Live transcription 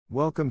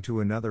Welcome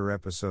to another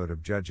episode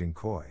of Judging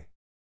Koi.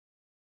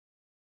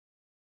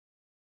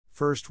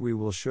 First we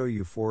will show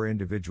you 4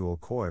 individual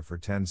koi for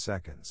 10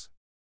 seconds.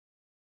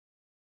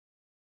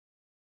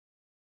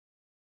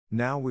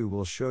 Now we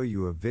will show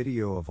you a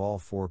video of all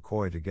 4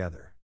 koi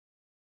together.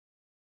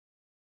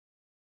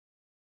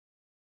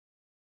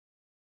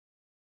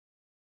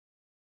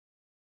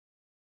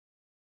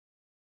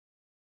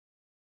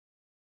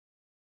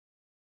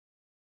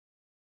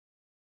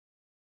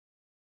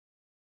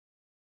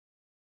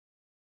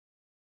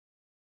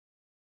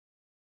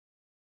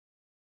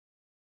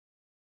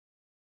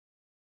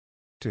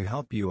 To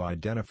help you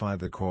identify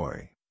the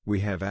koi,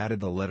 we have added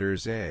the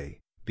letters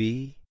A,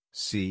 B,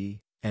 C,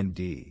 and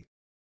D.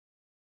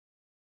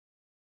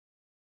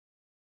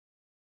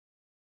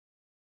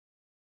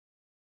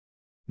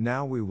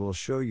 Now we will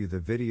show you the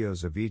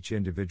videos of each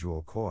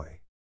individual koi.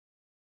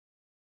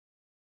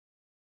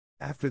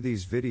 After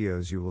these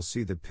videos you will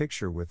see the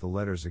picture with the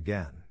letters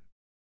again.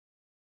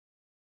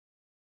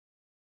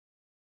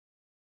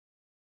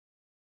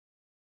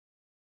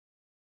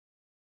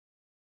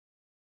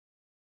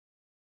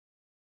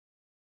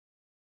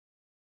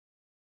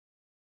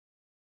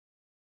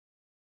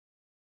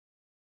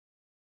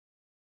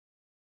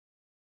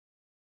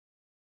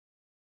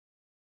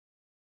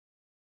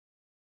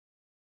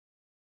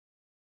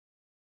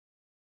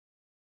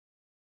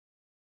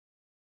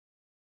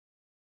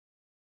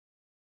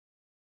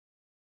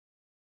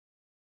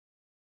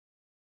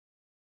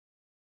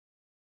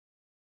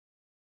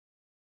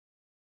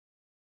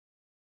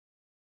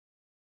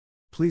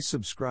 Please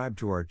subscribe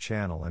to our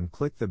channel and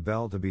click the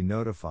bell to be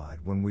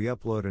notified when we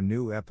upload a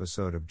new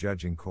episode of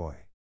Judging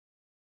Koi.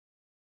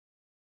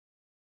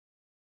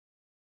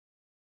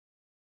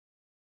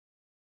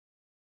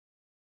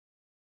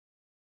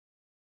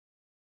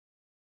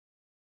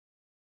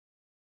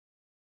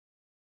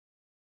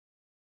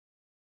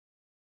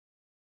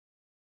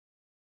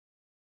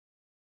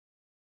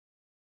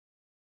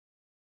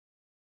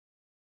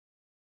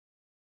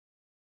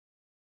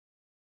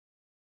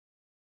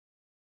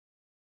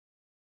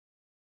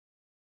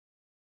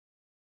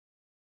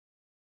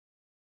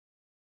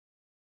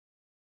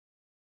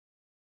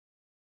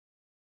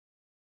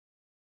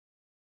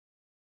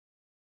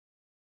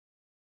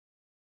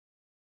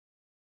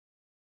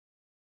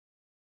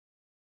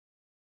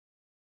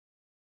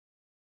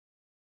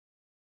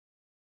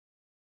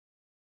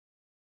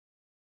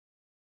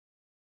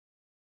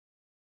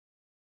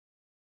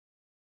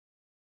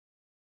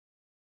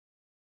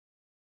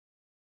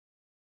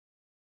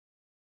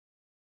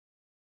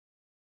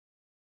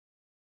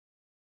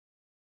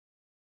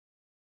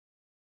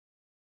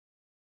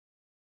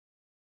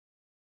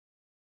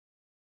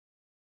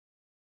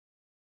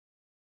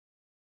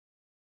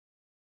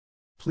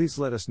 Please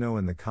let us know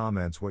in the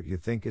comments what you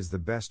think is the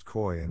best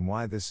koi and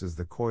why this is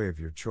the koi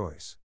of your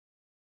choice.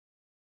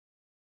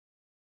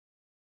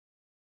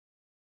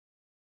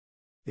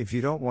 If you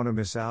don't want to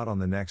miss out on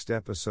the next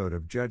episode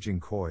of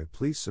Judging Koi,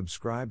 please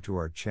subscribe to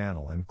our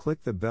channel and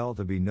click the bell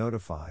to be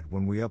notified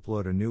when we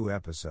upload a new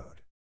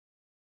episode.